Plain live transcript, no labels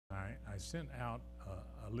I sent out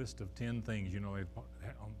a list of 10 things. You know,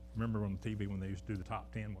 remember on TV when they used to do the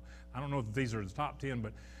top 10? Well, I don't know if these are the top 10,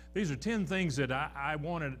 but these are 10 things that I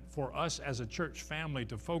wanted for us as a church family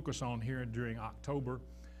to focus on here during October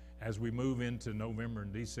as we move into November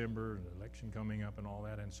and December and the election coming up and all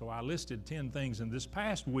that. And so I listed 10 things. And this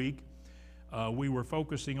past week, we were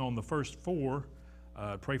focusing on the first 4.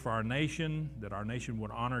 Pray for our nation, that our nation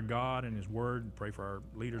would honor God and His Word. Pray for our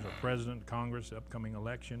leaders, our president, Congress, upcoming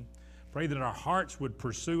election. Pray that our hearts would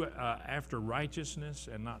pursue after righteousness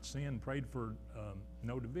and not sin. Prayed for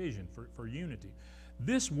no division, for unity.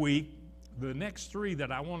 This week, the next 3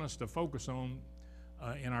 that I want us to focus on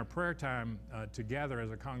in our prayer time together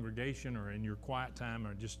as a congregation, or in your quiet time,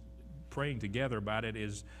 or just praying together about it,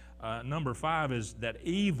 is number 5 is that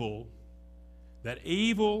evil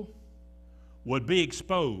would be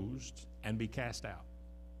exposed and be cast out.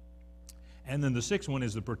 And then the 6th one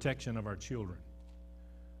is the protection of our children.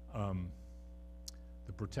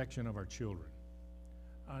 The protection of our children.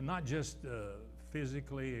 Not just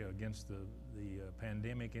physically against the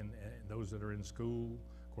pandemic and those that are in school.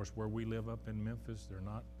 Of course, where we live up in Memphis, the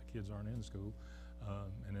kids aren't in school,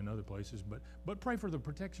 and in other places. But pray for the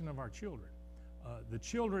protection of our children. The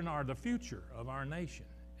children are the future of our nation,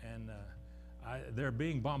 and they're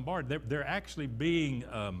being bombarded. They're actually being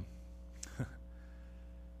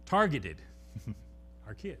targeted.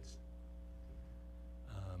 Our kids.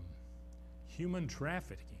 Human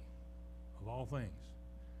trafficking, of all things.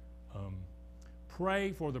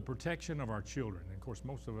 Pray for the protection of our children. And of course,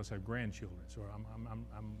 most of us have grandchildren, so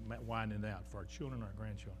I'm widening it out for our children, our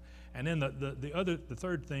grandchildren. And then the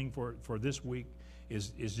third thing for this week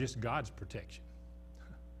is just God's protection.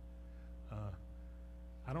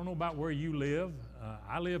 I don't know about where you live.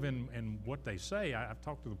 I live in what they say. I've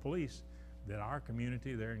talked to the police that our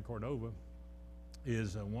community there in Cordova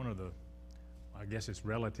is one of the, I guess it's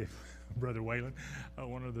relative, Brother Whalen,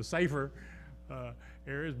 one of the safer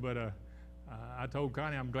areas. But I told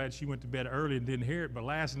Connie I'm glad she went to bed early and didn't hear it. But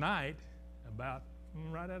last night,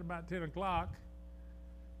 right at about 10 o'clock,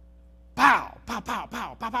 pow, pow, pow,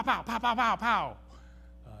 pow, pow, pow, pow, pow, pow, pow, pow.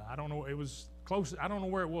 I don't know. It was close. I don't know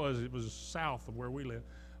where it was. It was south of where we live.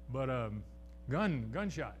 But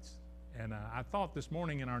gunshots. And I thought this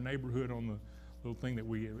morning in our neighborhood on the little thing that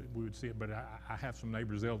we would see it, but I have some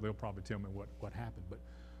neighbors, they'll probably tell me what happened. But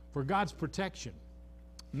for God's protection,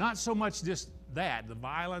 not so much just that, the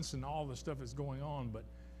violence and all the stuff that's going on, but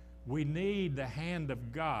we need the hand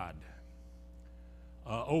of God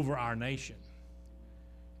over our nation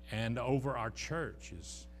and over our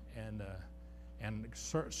churches, and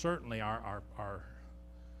certainly our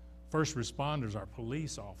first responders, our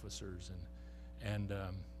police officers, and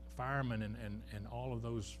firemen and all of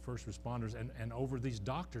those first responders, and over these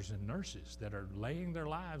doctors and nurses that are laying their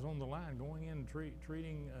lives on the line, going in and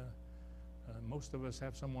treating. Most of us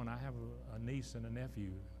have someone. I have a niece and a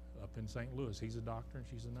nephew up in St. Louis. He's a doctor and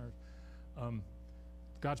she's a nurse.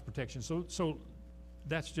 God's protection. So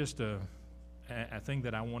that's just a thing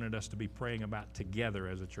that I wanted us to be praying about together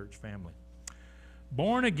as a church family.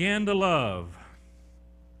 Born again to love.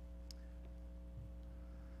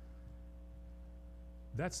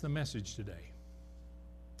 That's the message today.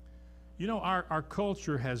 You know, our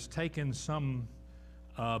culture has taken some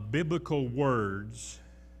biblical words,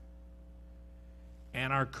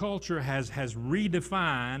 and our culture has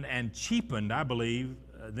redefined and cheapened, I believe,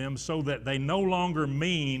 them so that they no longer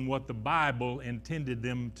mean what the Bible intended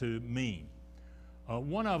them to mean.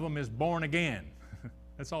 One of them is born again.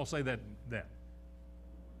 Let's all say that.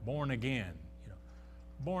 Born again.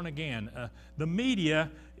 Born again. The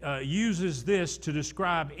media uses this to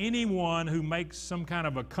describe anyone who makes some kind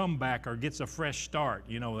of a comeback or gets a fresh start.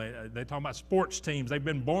 You know, they talk about sports teams. They've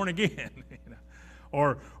been born again.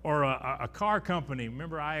 Or a car company.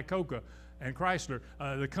 Remember Iacocca and Chrysler?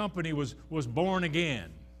 The company was born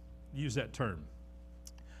again. Use that term.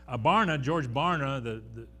 George Barna,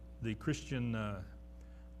 the Christian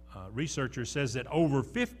researcher, says that over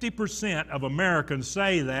 50% of Americans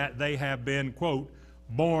say that they have been, quote,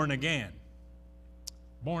 born again.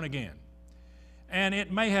 Born again. And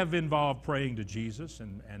it may have involved praying to Jesus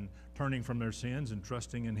and turning from their sins and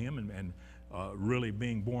trusting in Him and really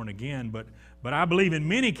being born again. But I believe in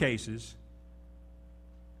many cases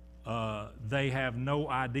they have no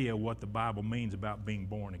idea what the Bible means about being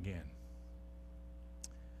born again.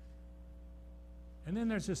 And then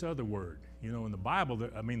there's this other word. You know, in the Bible,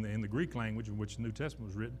 in the Greek language in which the New Testament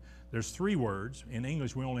was written, there's 3 words. In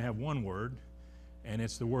English, we only have 1 word, and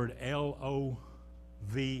it's the word Love.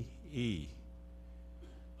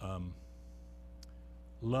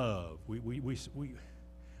 Love.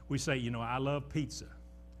 We say, you know, I love pizza.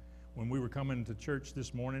 When we were coming to church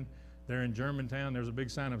this morning, there in Germantown, there's a big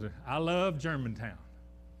sign up there, I love Germantown.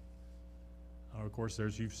 Of course,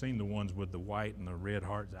 you've seen the ones with the white and the red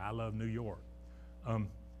hearts. I love New York. But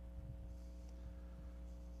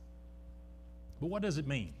what does it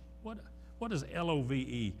mean? What does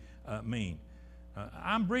LOVE mean?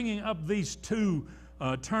 I'm bringing up these two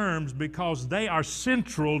terms because they are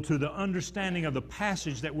central to the understanding of the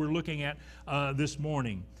passage that we're looking at this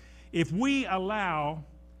morning. If we allow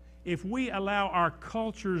our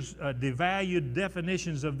culture's devalued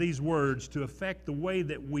definitions of these words to affect the way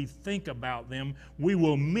that we think about them, we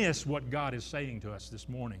will miss what God is saying to us this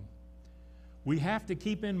morning. We have to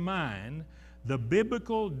keep in mind the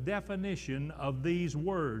biblical definition of these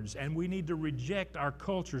words, and we need to reject our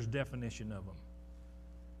culture's definition of them.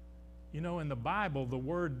 You know, in the Bible, the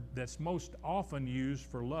word that's most often used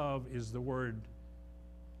for love is the word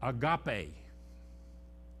agape.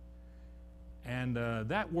 And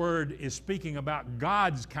that word is speaking about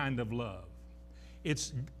God's kind of love.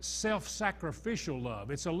 It's self-sacrificial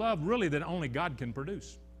love. It's a love really that only God can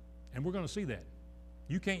produce. And we're going to see that.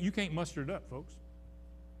 You can't muster it up, folks.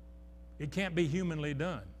 It can't be humanly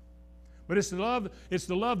done. But it's the love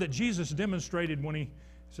that Jesus demonstrated when he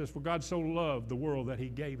says, for God so loved the world that he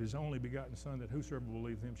gave his only begotten Son, that whosoever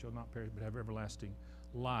believes him shall not perish but have everlasting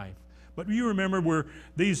life. But you remember where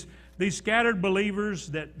these scattered believers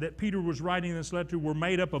that Peter was writing this letter to were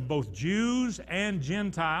made up of both Jews and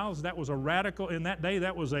Gentiles. That was a radical, in that day,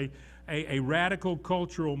 that was a radical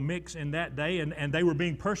cultural mix in that day, and they were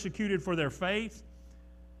being persecuted for their faith.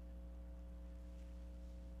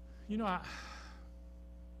 You know,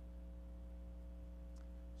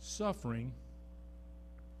 suffering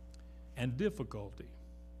and difficulty,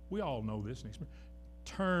 we all know this,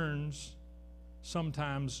 turns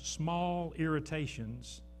sometimes small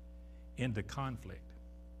irritations into conflict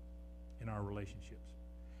in our relationships.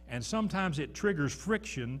 And sometimes it triggers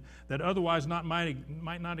friction that otherwise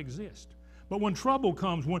might not exist. But when trouble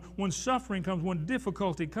comes, when suffering comes, when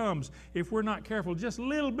difficulty comes, if we're not careful, just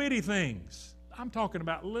little bitty things, I'm talking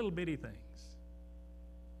about little bitty things,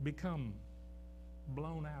 become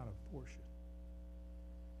blown out of portion.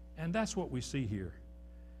 And that's what we see here.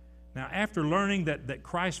 Now, after learning that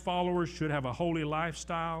Christ followers should have a holy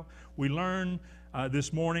lifestyle, we learn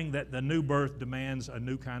this morning that the new birth demands a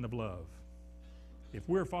new kind of love. If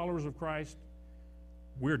we're followers of Christ,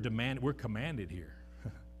 we're commanded here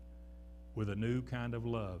with a new kind of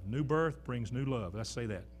love. New birth brings new love. Let's say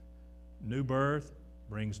that. New birth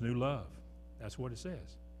brings new love. That's what it says.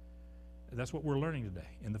 That's what we're learning today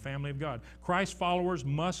in the family of God. Christ followers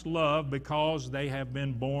must love because they have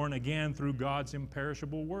been born again through God's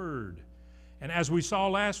imperishable word. And as we saw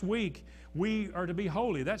last week, we are to be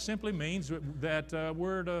holy. That simply means that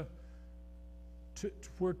we're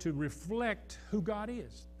to reflect who God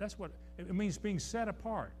is. That's what it means, being set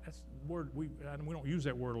apart. That's the word we don't use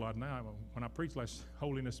that word a lot now. When I preach like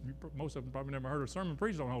holiness, most of them probably never heard a sermon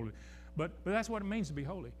preached on holiness. But that's what it means to be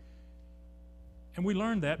holy. And we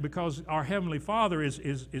learned that because our Heavenly Father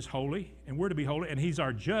is holy, and we're to be holy, and He's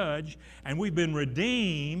our judge, and we've been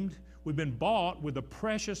redeemed, we've been bought with the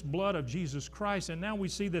precious blood of Jesus Christ, and now we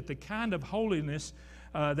see that the kind of holiness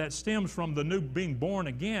that stems from the new being born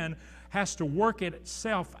again has to work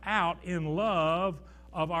itself out in love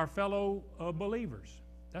of our fellow believers.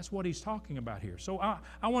 That's what he's talking about here. So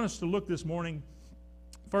I want us to look this morning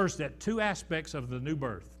first at two aspects of the new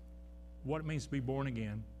birth, what it means to be born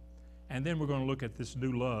again, and then we're going to look at this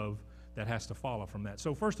new love that has to follow from that.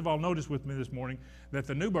 So first of all, notice with me this morning that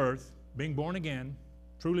the new birth, being born again,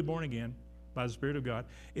 truly born again by the Spirit of God,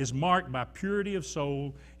 is marked by purity of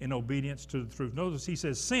soul in obedience to the truth. Notice he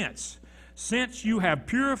says, since you have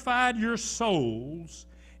purified your souls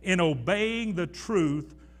in obeying the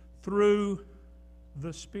truth through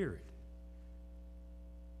the Spirit.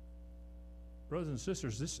 Brothers and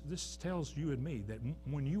sisters, this tells you and me that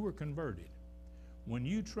when you were converted, when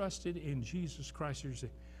you trusted in Jesus Christ,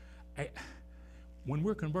 when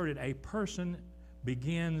we're converted, a person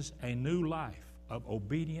begins a new life of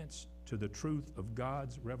obedience to the truth of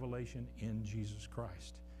God's revelation in Jesus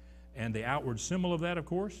Christ. And the outward symbol of that, of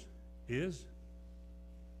course, is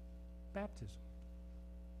baptism.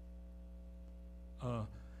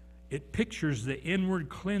 It pictures the inward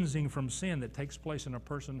cleansing from sin that takes place in a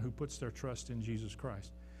person who puts their trust in Jesus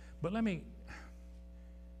Christ. But let me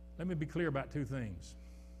be clear about two things.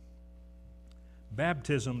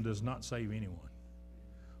 Baptism does not save anyone.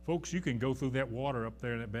 Folks, you can go through that water up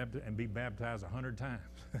there and be baptized 100 times.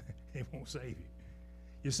 It won't save you.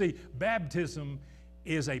 You see, baptism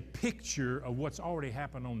is a picture of what's already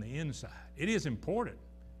happened on the inside. It is important.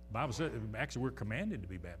 The Bible says, actually, we're commanded to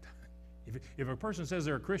be baptized. If a person says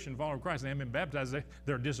they're a Christian, follower of Christ, and they haven't been baptized,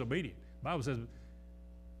 they're disobedient. The Bible says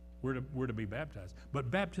we're to be baptized.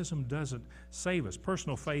 But baptism doesn't save us.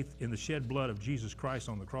 Personal faith in the shed blood of Jesus Christ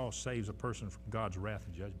on the cross saves a person from God's wrath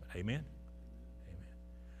and judgment. Amen? Amen.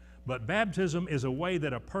 But baptism is a way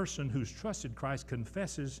that a person who's trusted Christ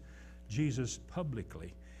confesses Jesus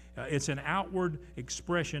publicly. It's an outward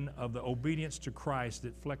expression of the obedience to Christ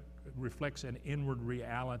that reflects an inward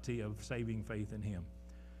reality of saving faith in Him.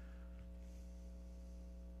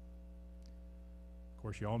 Of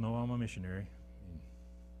course, you all know I'm a missionary.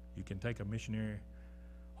 You can take a missionary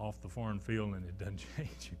off the foreign field and it doesn't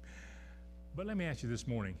change him. But let me ask you this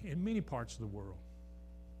morning, in many parts of the world,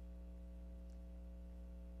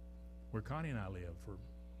 where Connie and I live for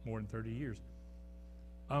more than 30 years,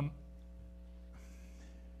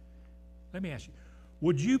 let me ask you,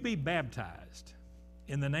 would you be baptized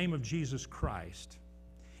in the name of Jesus Christ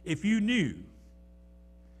if you knew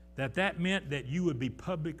that that meant that you would be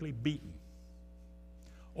publicly beaten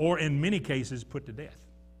or in many cases put to death?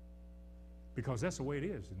 Because that's the way it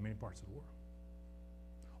is in many parts of the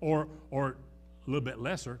world. Or a little bit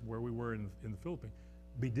lesser, where we were in the Philippines,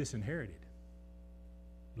 be disinherited.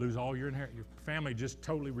 Lose all your inheritance. Your family just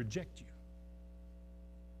totally reject you.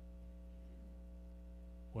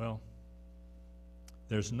 Well,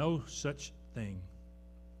 there's no such thing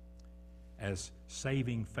as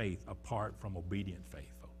saving faith apart from obedient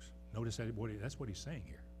faith, folks. Notice that's what he's saying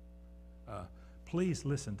here. Please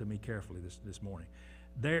listen to me carefully this morning.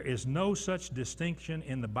 There is no such distinction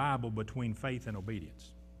in the Bible between faith and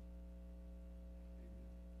obedience.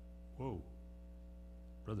 Whoa,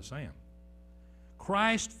 Brother Sam.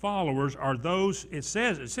 Christ followers are those, it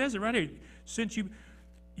says it right here, since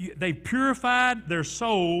they've purified their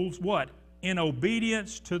souls, what? In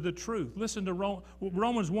obedience to the truth. Listen to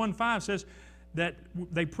Romans 1:5 says that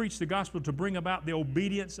they preach the gospel to bring about the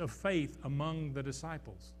obedience of faith among the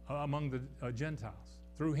disciples, among the Gentiles.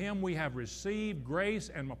 Through him we have received grace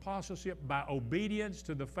and apostleship by obedience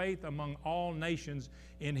to the faith among all nations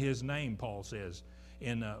in his name, Paul says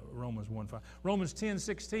in Romans 1:5. Romans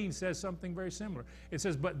 10:16 says something very similar. It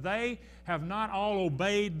says, but they have not all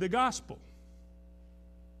obeyed the gospel.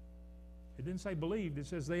 It didn't say believed. It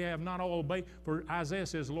says they have not all obeyed. For Isaiah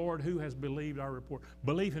says, Lord, who has believed our report?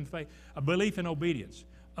 Belief in faith, belief in obedience.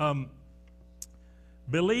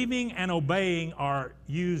 Believing and obeying are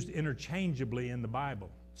used interchangeably in the Bible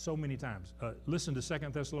so many times. Listen to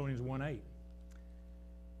 2 Thessalonians 1:8.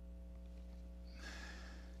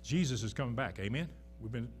 Jesus is coming back. Amen?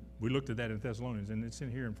 We looked at that in Thessalonians, and it's in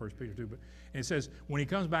here in 1 Peter 2. But it says, when he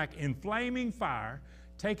comes back in flaming fire,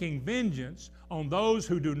 taking vengeance on those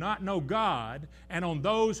who do not know God and on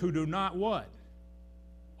those who do not what?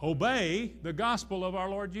 Obey the gospel of our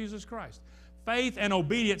Lord Jesus Christ. Faith and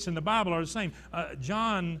obedience in the Bible are the same.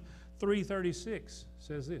 John 3:36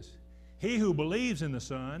 says this, he who believes in the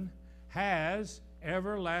Son has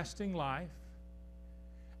everlasting life,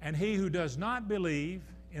 and he who does not believe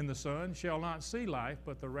in the Son shall not see life,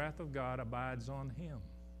 but the wrath of God abides on him.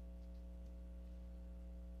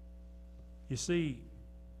 You see,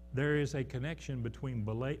 there is a connection between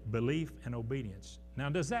belief and obedience. Now,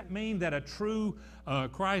 does that mean that a true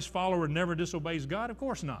Christ follower never disobeys God? Of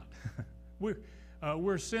course not.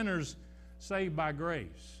 We're sinners saved by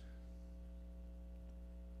grace.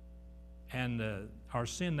 And our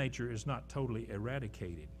sin nature is not totally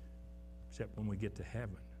eradicated, except when we get to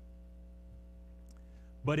heaven.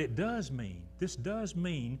 But this does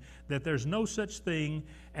mean that there's no such thing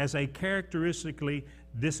as a characteristically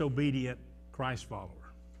disobedient Christ follower.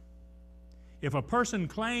 If a person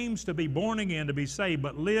claims to be born again, to be saved,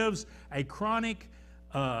 but lives a chronic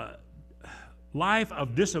life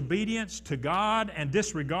of disobedience to God and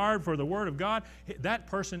disregard for the Word of God, that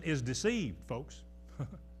person is deceived, folks.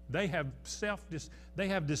 They have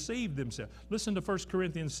deceived themselves. Listen to 1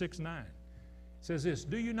 Corinthians 6:9. It says this,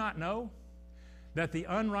 do you not know that the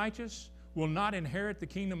unrighteous will not inherit the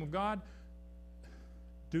kingdom of God?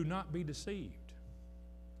 Do not be deceived.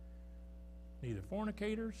 Neither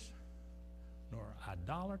fornicators, nor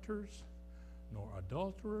idolaters, nor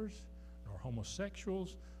adulterers, nor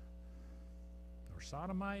homosexuals, nor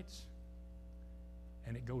sodomites.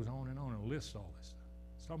 And it goes on and lists all this stuff.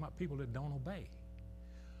 It's talking about people that don't obey.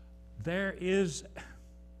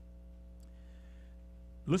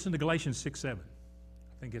 Listen to Galatians 6:7.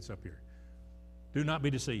 I think it's up here. Do not be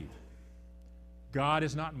deceived. God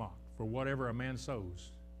is not mocked, for whatever a man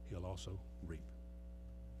sows, he'll also reap.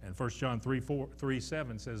 And 1 John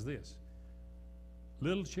 3:7 says this,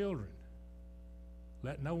 little children,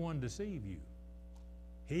 let no one deceive you.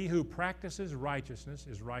 He who practices righteousness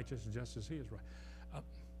is righteous just as he is right.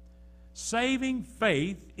 Saving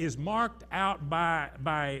faith is marked out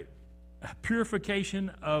by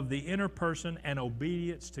purification of the inner person and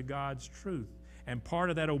obedience to God's truth. And part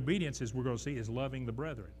of that obedience, as we're going to see, is loving the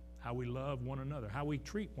brethren, how we love one another, how we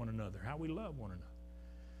treat one another, how we love one another.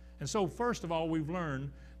 And so, first of all, we've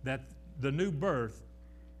learned that the new birth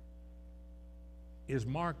is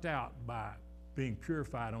marked out by being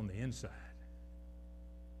purified on the inside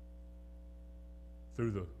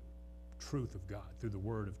through the truth of God, through the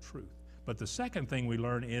word of truth. But the second thing we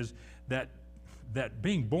learn is that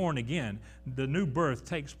being born again, the new birth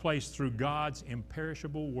takes place through God's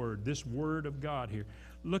imperishable word, this word of God here.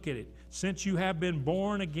 Look at it. Since you have been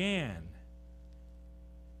born again,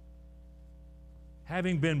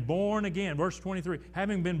 having been born again, verse 23,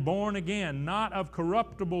 having been born again, not of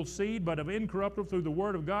corruptible seed, but of incorruptible through the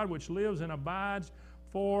word of God, which lives and abides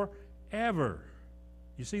forever.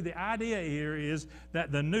 You see, the idea here is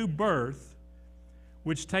that the new birth,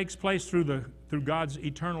 which takes place through God's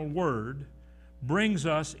eternal word, brings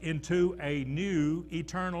us into a new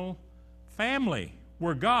eternal family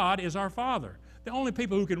where God is our Father. The only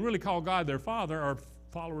people who can really call God their Father are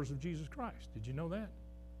followers of Jesus Christ. Did you know that?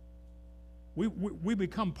 We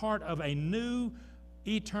become part of a new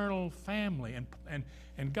eternal family.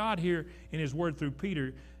 And God here in His Word through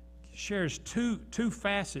Peter shares two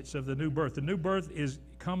facets of the new birth. The new birth is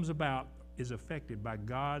affected by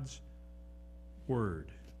God's Word,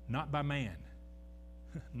 not by man.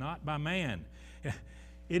 Not by man.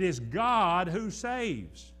 It is God who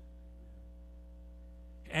saves.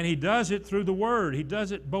 And He does it through the Word. He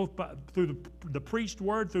does it both through the preached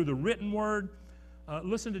Word, through the written Word.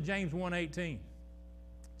 Listen to James 1:18.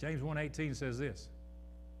 James 1:18 says this.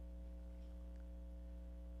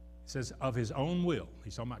 It says, of His own will.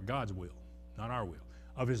 He's talking about God's will, not our will.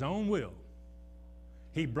 Of His own will,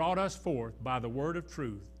 He brought us forth by the word of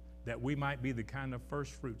truth, that we might be the kind of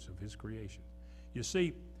first fruits of His creation. You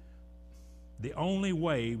see, the only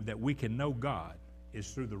way that we can know God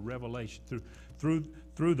is through the revelation,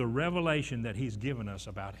 through the revelation that He's given us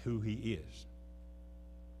about who He is.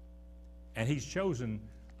 And He's chosen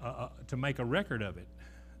to make a record of it,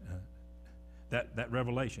 that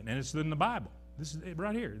revelation. And it's in the Bible. This is it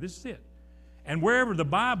right here. This is it. And wherever the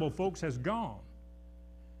Bible, folks, has gone,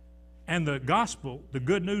 and the gospel, the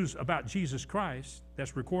good news about Jesus Christ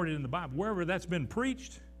that's recorded in the Bible, wherever that's been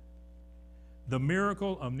preached, the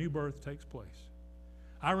miracle of new birth takes place.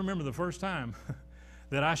 I remember the first time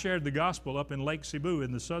that I shared the gospel up in Lake Cebu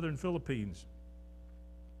in the southern Philippines,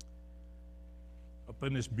 up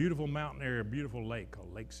in this beautiful mountain area, beautiful lake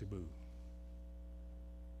called Lake Cebu.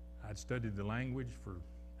 I'd studied the language for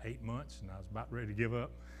 8 months, and I was about ready to give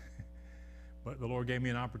up. But the Lord gave me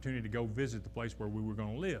an opportunity to go visit the place where we were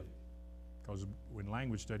going to live, because in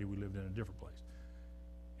language study we lived in a different place.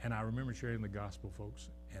 And I remember sharing the gospel, folks,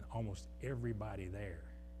 and almost everybody there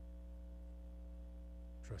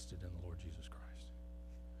trusted in the Lord Jesus Christ.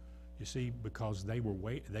 You see, because they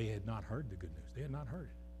had not heard the good news. They had not heard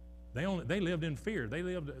it. They lived in fear.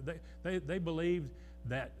 They believed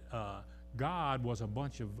that God was a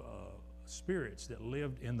bunch of spirits that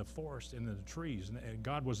lived in the forest and in the trees, and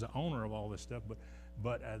God was the owner of all this stuff.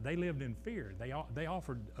 But they lived in fear. They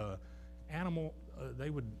offered animal. They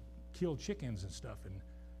would kill chickens and stuff.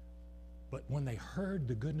 But when they heard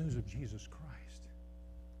the good news of Jesus Christ,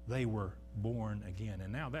 they were born again.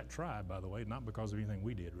 And now that tribe, by the way, not because of anything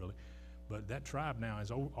we did really, but that tribe now is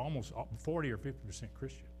almost 40 or 50%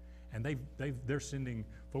 Christian. And they're sending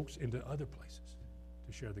folks into other places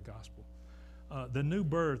to share the gospel. The new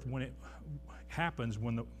birth, when it happens,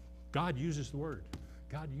 when God uses the word,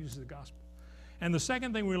 God uses the gospel. And the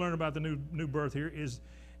second thing we learn about the new birth here is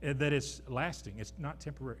that it's lasting. It's not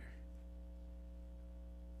temporary.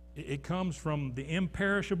 It comes from the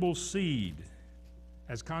imperishable seed,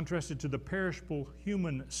 as contrasted to the perishable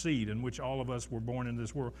human seed in which all of us were born in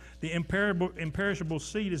this world. The imperishable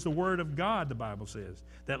seed is the Word of God, the Bible says,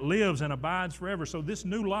 that lives and abides forever. So this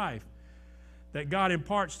new life that God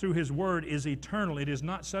imparts through His Word is eternal. It is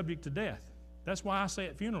not subject to death. That's why I say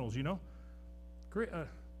at funerals,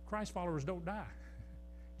 Christ followers don't die.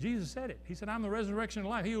 Jesus said it. He said, I'm the resurrection and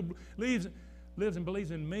life. He who lives and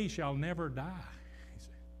believes in me shall never die. He said.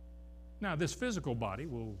 Now, this physical body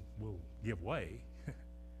will give way,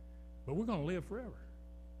 but we're going to live forever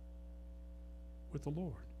with the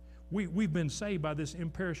Lord. We've been saved by this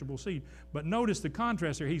imperishable seed. But notice the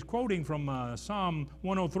contrast here. He's quoting from Psalm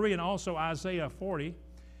 103 and also Isaiah 40.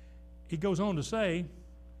 He goes on to say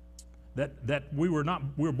that we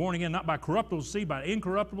were born again not by corruptible seed, but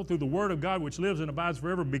incorruptible through the word of God which lives and abides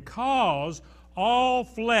forever, because all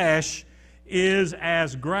flesh is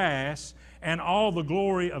as grass, and all the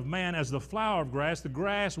glory of man as the flower of grass. The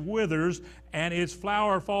grass withers, and its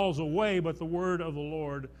flower falls away, but the word of the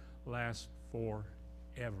Lord lasts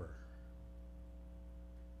forever.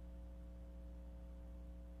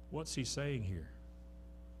 What's he saying here?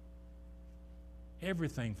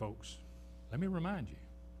 Everything, folks. Let me remind you.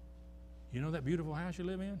 You know that beautiful house you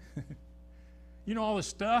live in? You know all the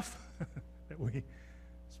stuff that we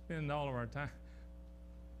spend all of our time.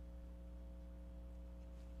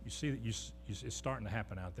 You see that it's starting to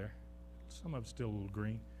happen out there. Some of it's still a little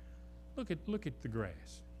green. Look at the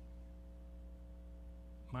grass.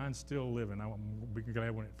 Mine's still living. I'll be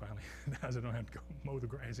glad when it finally dies. I don't have to go mow the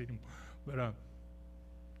grass anymore. But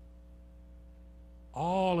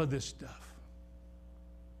all of this stuff,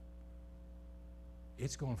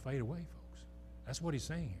 it's going to fade away, folks. That's what he's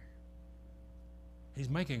saying here. He's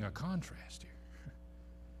making a contrast here.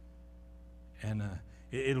 And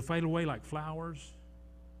it'll fade away like flowers,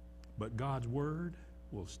 but God's word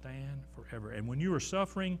will stand forever. And when you are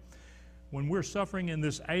suffering, when we're suffering in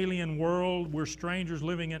this alien world, we're strangers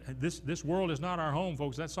living in this world is not our home,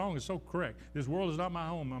 folks. That song is so correct. This world is not my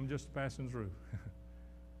home. I'm just passing through.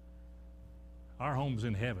 Our home's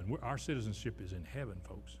in heaven. Our citizenship is in heaven,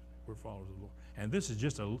 folks. We're followers of the Lord. And this is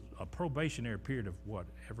just a probationary period of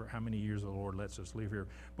how many years the Lord lets us live here.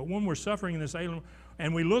 But when we're suffering in this alien,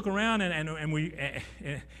 and we look around and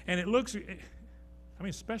it looks, I mean,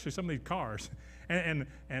 especially some of these cars,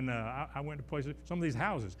 I went to places, some of these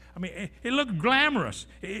houses. I mean, it looked glamorous.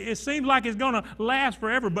 It seems like it's going to last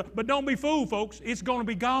forever, but don't be fooled, folks. It's going to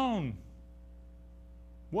be gone.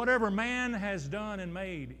 Whatever man has done and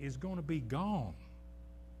made is going to be gone.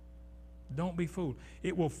 Don't be fooled.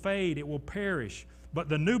 It will fade. It will perish. But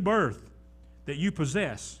the new birth that you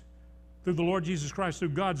possess through the Lord Jesus Christ,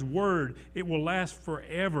 through God's Word, it will last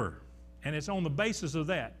forever. And it's on the basis of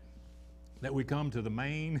that we come to the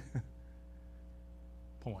main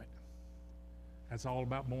point. That's all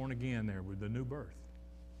about born again there with the new birth.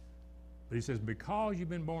 But he says, because you've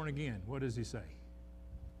been born again, what does he say?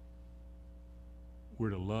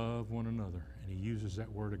 We're to love one another. And he uses that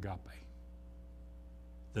word agape.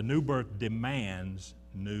 The new birth demands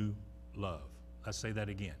new love. Let's say that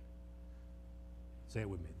again. Say it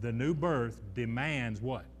with me. The new birth demands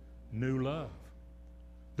what? New love.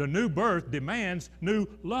 The new birth demands new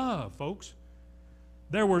love, folks.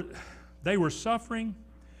 They were suffering.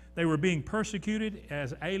 They were being persecuted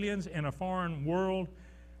as aliens in a foreign world.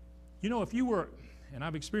 You know, if you were, and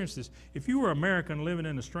I've experienced this, if you were American living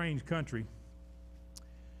in a strange country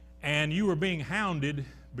and you were being hounded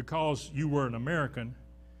because you were an American,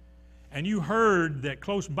 and you heard that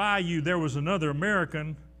close by you there was another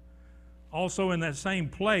American also in that same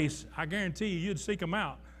place, I guarantee you'd seek them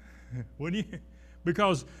out, wouldn't you?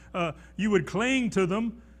 Because you would cling to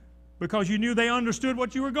them because you knew they understood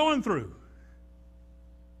what you were going through.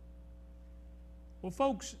 Well,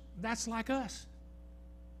 folks, that's like us.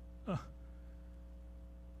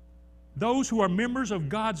 Those who are members of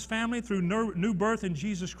God's family through new birth in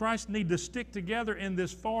Jesus Christ need to stick together in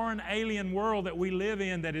this foreign, alien world that we live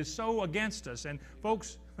in that is so against us. And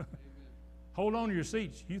folks, hold on to your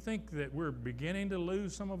seats. You think that we're beginning to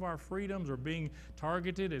lose some of our freedoms or being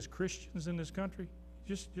targeted as Christians in this country?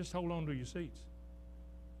 Just hold on to your seats.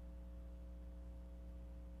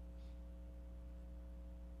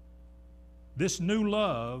 This new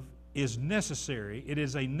love is necessary. It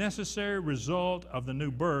is a necessary result of the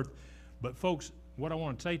new birth. But folks, what I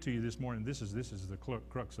want to say to you this morning, this is the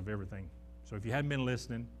crux of everything. So if you hadn't been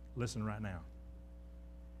listening, listen right now.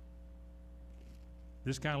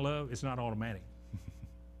 This kind of love, it's not automatic.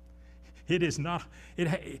 It is not.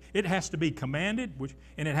 It has to be commanded,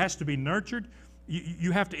 and it has to be nurtured.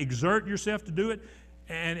 You have to exert yourself to do it.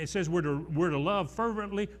 And it says we're to love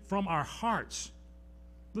fervently from our hearts.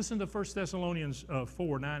 Listen to 1 Thessalonians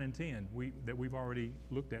 4, 9, and 10 that we've already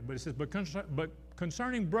looked at. But it says, but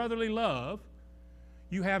concerning brotherly love,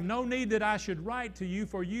 you have no need that I should write to you,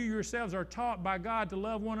 for you yourselves are taught by God to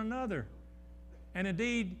love one another. And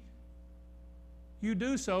indeed, you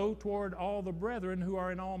do so toward all the brethren who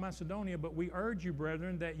are in all Macedonia. But we urge you,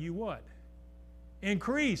 brethren, that you what?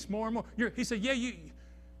 Increase more and more. He said, yeah,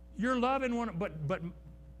 you're loving one,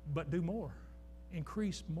 but do more.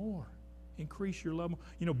 Increase more. Increase your love.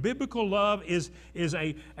 You know, biblical love is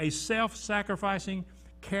a self-sacrificing,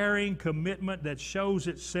 caring commitment that shows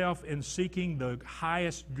itself in seeking the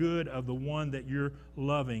highest good of the one that you're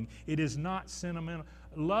loving. It is not sentimental.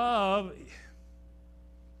 Love,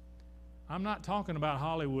 I'm not talking about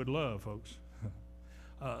Hollywood love, folks.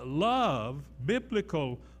 Love,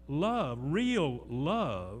 biblical love, real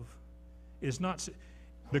love is not...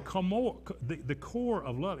 The core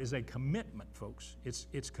of love is a commitment, folks.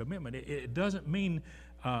 It's commitment. It doesn't mean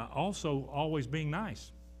also always being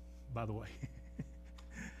nice, by the way.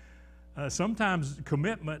 Sometimes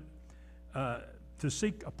commitment to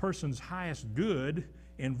seek a person's highest good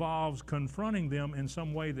involves confronting them in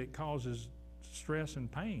some way that causes stress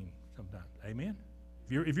and pain sometimes. Amen?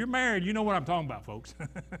 If you're married, you know what I'm talking about, folks.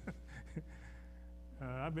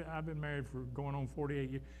 I've been married for going on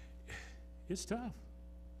 48 years. It's tough.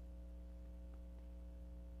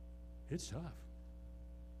 It's tough.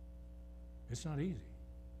 It's not easy.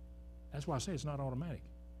 That's why I say it's not automatic.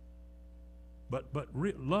 But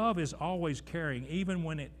love is always caring, even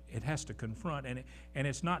when it has to confront, and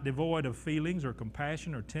it's not devoid of feelings or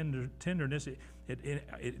compassion or tenderness.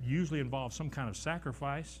 It usually involves some kind of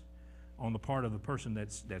sacrifice on the part of the person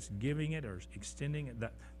that's giving it or extending it.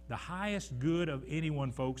 The highest good of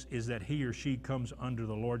anyone, folks, is that he or she comes under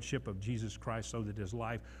the lordship of Jesus Christ, so that his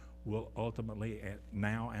life will ultimately,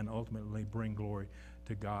 now and ultimately, bring glory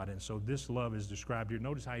to God. And so this love is described here.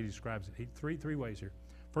 Notice how he describes it. Three ways here.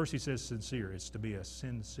 First, he says sincere. It's to be a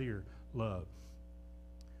sincere love.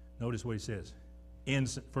 Notice what he says in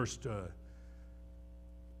verse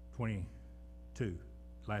 22,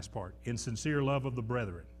 last part. In sincere love of the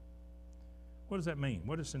brethren. What does that mean?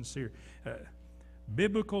 What is sincere?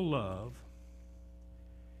 Biblical love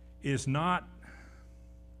is not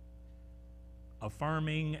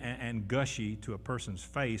affirming and gushy to a person's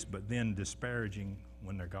face, but then disparaging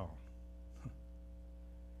when they're gone.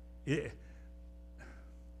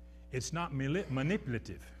 It's not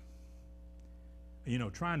manipulative.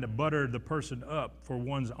 Trying to butter the person up for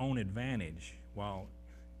one's own advantage while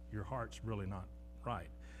your heart's really not right.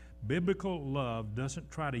 Biblical love doesn't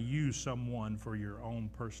try to use someone for your own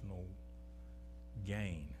personal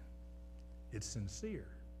gain. It's sincere.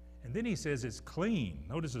 And then he says it's clean.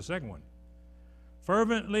 Notice the second one.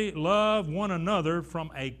 Fervently love one another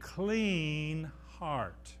from a clean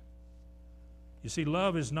heart. You see,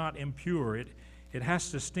 love is not impure. It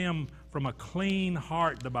has to stem from a clean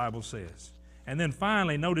heart, the Bible says. And then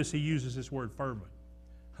finally, notice he uses this word fervent.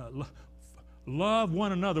 Love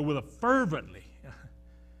one another with a fervently.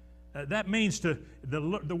 That means the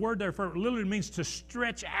word there literally means to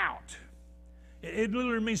stretch out. It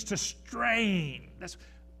literally means to strain. That's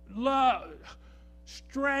love.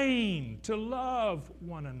 Strain to love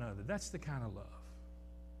one another. That's the kind of love.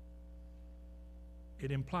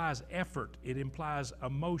 It implies effort. It implies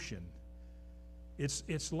emotion.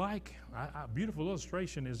 It's like, a beautiful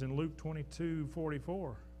illustration is in Luke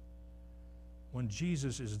 22:44, when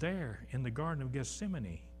Jesus is there in the Garden of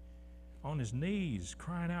Gethsemane on his knees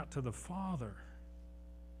crying out to the Father.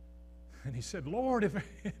 And he said, Lord, if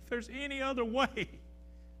there's any other way.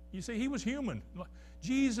 You see, he was human.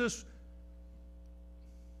 Jesus,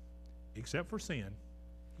 except for sin,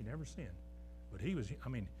 he never sinned. But he was,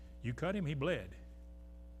 you cut him, he bled.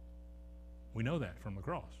 We know that from the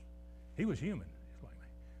cross. He was human.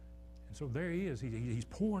 And so there he is. He's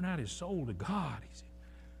pouring out his soul to God. He said,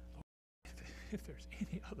 Lord, if there's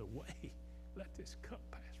any other way, let this cup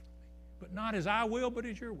pass from me. But not as I will, but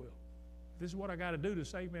as your will. If this is what I got to do to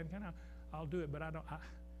save mankind, I'll do it. But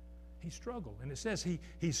he struggled. And it says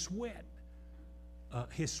he sweat.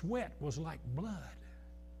 His sweat was like blood.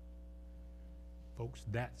 Folks,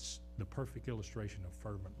 that's the perfect illustration of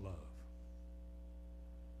fervent love.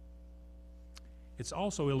 It's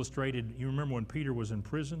also illustrated, you remember when Peter was in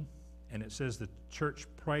prison? And it says the church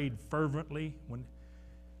prayed fervently when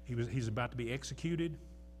he's about to be executed,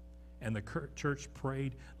 and the church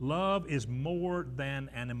prayed. Love is more than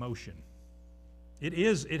an emotion. It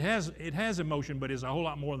has emotion, but it's a whole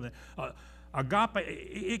lot more than that. Agape.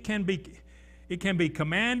 It can be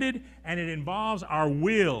commanded, and it involves our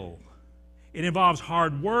will. It involves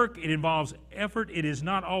hard work. It involves effort. It is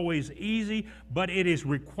not always easy, but it is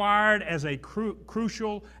required as a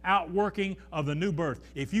crucial outworking of the new birth.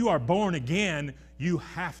 If you are born again, you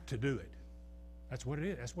have to do it. That's what it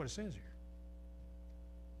is. That's what it says here.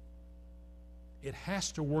 It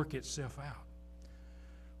has to work itself out.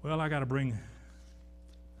 Well, I got to bring,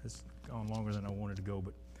 it's gone longer than I wanted to go,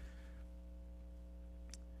 but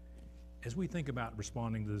as we think about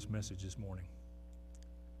responding to this message this morning,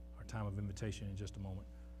 time of invitation in just a moment,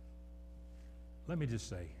 let me just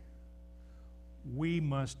say, we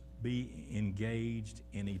must be engaged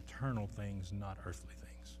in eternal things, not earthly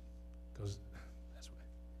things, because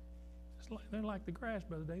they're like the grass,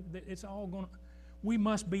 Brother David. It's all going to, we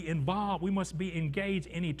must be involved. We must be engaged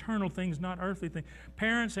in eternal things, not earthly things.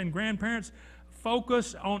 Parents and grandparents,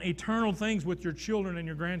 focus on eternal things with your children and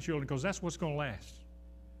your grandchildren, because that's what's going to last.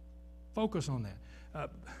 Focus on that.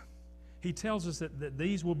 He tells us that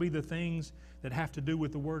these will be the things that have to do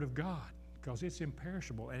with the Word of God, because it's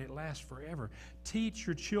imperishable and it lasts forever. Teach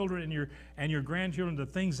your children and your grandchildren the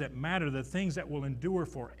things that matter, the things that will endure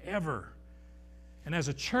forever. And as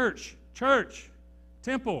a church,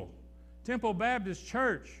 Temple Baptist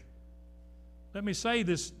Church, let me say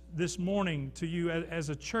this morning to you, as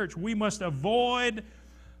a church, we must avoid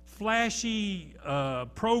flashy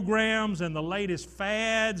programs and the latest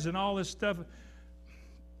fads and all this stuff,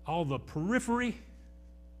 all the periphery.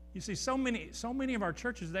 You see, so many of our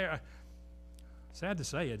churches there, sad to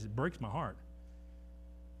say, it breaks my heart.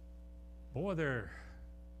 Boy, they're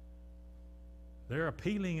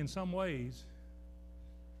appealing in some ways,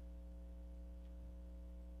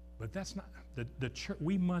 but that's not the church.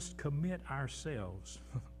 We must commit ourselves.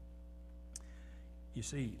 You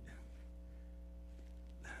see,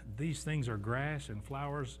 these things are grass and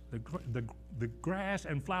flowers. The grass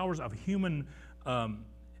and flowers of human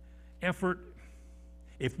effort.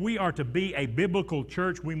 If we are to be a biblical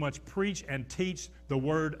church, we must preach and teach the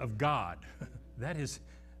Word of God. That is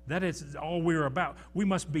all we're about. We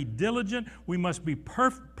must be diligent. We must be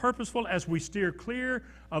purposeful as we steer clear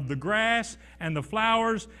of the grass and the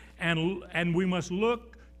flowers, and we must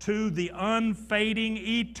look to the unfading,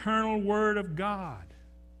 eternal Word of God.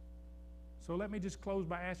 So let me just close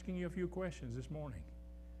by asking you a few questions this morning.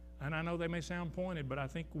 And I know they may sound pointed, but I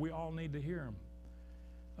think we all need to hear them.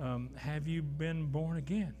 Have you been born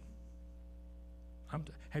again?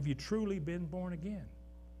 Have you truly been born again?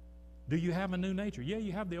 Do you have a new nature? Yeah,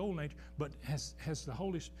 you have the old nature, but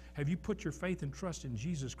have you put your faith and trust in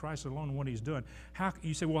Jesus Christ alone and what He's done?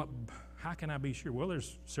 You say, well, how can I be sure? Well,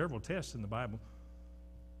 there's several tests in the Bible.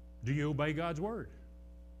 Do you obey God's Word?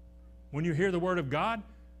 When you hear the Word of God,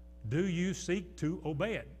 do you seek to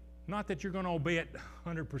obey it? Not that you're going to obey it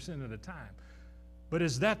 100% of the time, but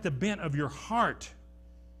is that the bent of your heart?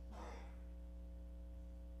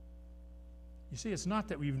 You see, it's not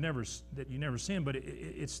that you never sin, but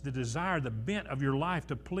it's the desire, the bent of your life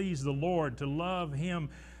to please the Lord, to love Him,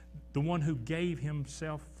 the one who gave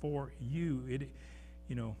Himself for you. It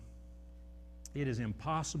is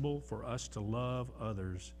impossible for us to love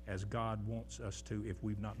others as God wants us to if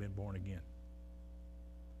we've not been born again.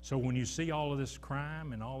 So when you see all of this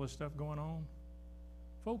crime and all this stuff going on,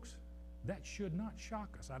 folks, that should not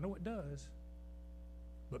shock us. I know it does.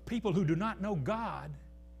 But people who do not know God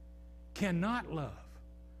cannot love.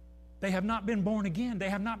 They have not been born again. They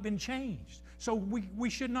have not been changed. So we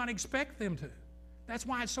should not expect them to. That's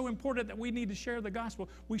why it's so important that we need to share the gospel.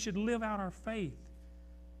 We should live out our faith.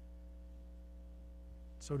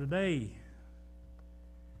 So today,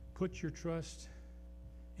 put your trust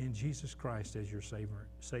in Jesus Christ as your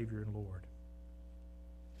Savior and Lord.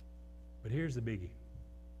 But here's the biggie.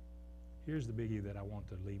 Here's the biggie that I want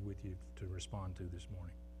to leave with you to respond to this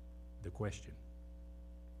morning. The question.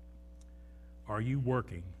 Are you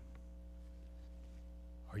working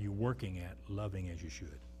at loving as you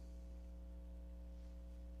should?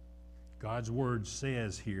 God's Word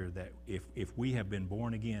says here that if we have been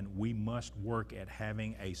born again, we must work at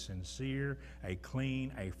having a sincere, a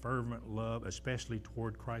clean, a fervent love, especially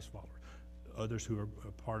toward Christ followers, others who are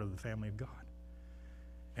a part of the family of God.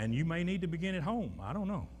 And you may need to begin at home, I don't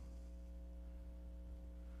know,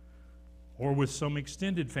 or with some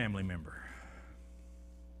extended family member.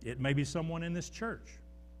 It may be someone in this church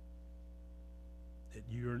that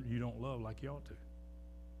you don't love like you ought to.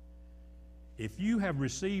 If you have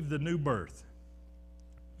received the new birth,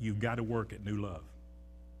 you've got to work at new love.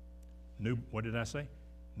 What did I say?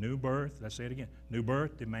 New birth. Let's say it again. New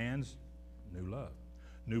birth demands new love.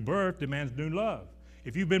 New birth demands new love.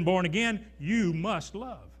 If you've been born again, you must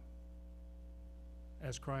love.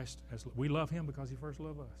 As Christ has. We love Him because He first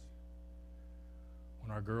loved us.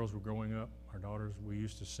 When our girls were growing up, our daughters, we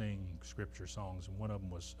used to sing scripture songs, and one of them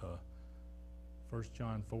was 1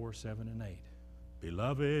 John 4, 7, and 8.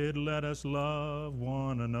 Beloved, let us love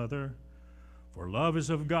one another, for love is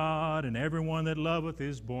of God, and everyone that loveth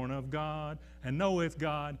is born of God, and knoweth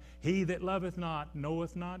God. He that loveth not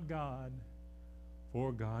knoweth not God,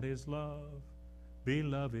 for God is love.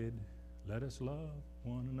 Beloved, let us love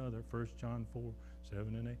one another. 1 John 4,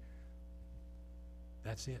 7, and 8.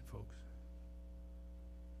 That's it, folks.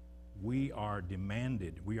 We are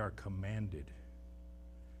demanded, we are commanded.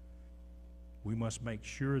 We must make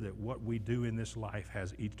sure that what we do in this life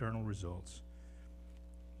has eternal results.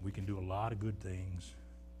 We can do a lot of good things,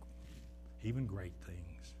 even great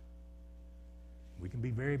things. We can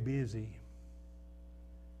be very busy,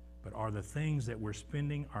 but are the things that we're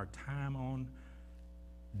spending our time on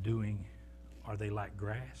doing, are they like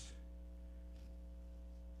grass?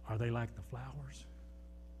 Are they like the flowers?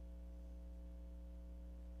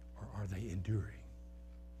 Or are they enduring?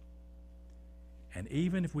 And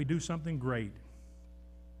even if we do something great,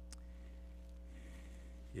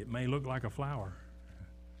 it may look like a flower,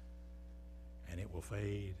 and it will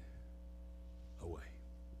fade away.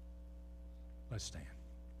 Let's stand.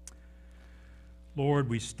 Lord,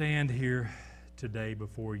 we stand here today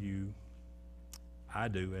before you. I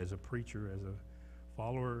do, as a preacher, as a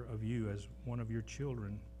follower of you, as one of your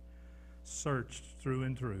children, searched through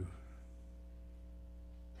and through.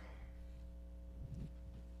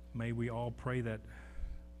 May we all pray that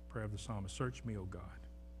prayer of the psalmist. Search me, O God,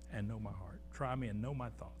 and know my heart. Try me and know my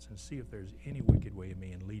thoughts, and see if there's any wicked way in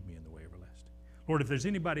me, and lead me in the way everlasting. Lord, if there's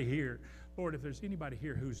anybody here,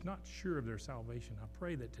 who's not sure of their salvation, I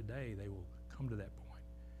pray that today they will come to that point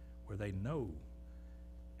where they know,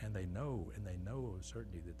 and they know, and they know of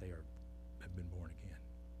certainty that they have been born again.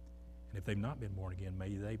 And if they've not been born again, may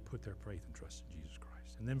they put their faith and trust in Jesus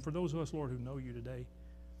Christ. And then for those of us, Lord, who know you today,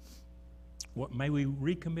 may we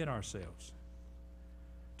recommit ourselves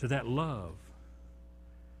to that love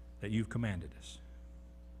that you've commanded us,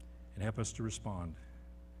 and help us to respond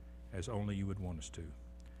as only you would want us to.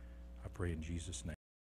 I pray in Jesus' name.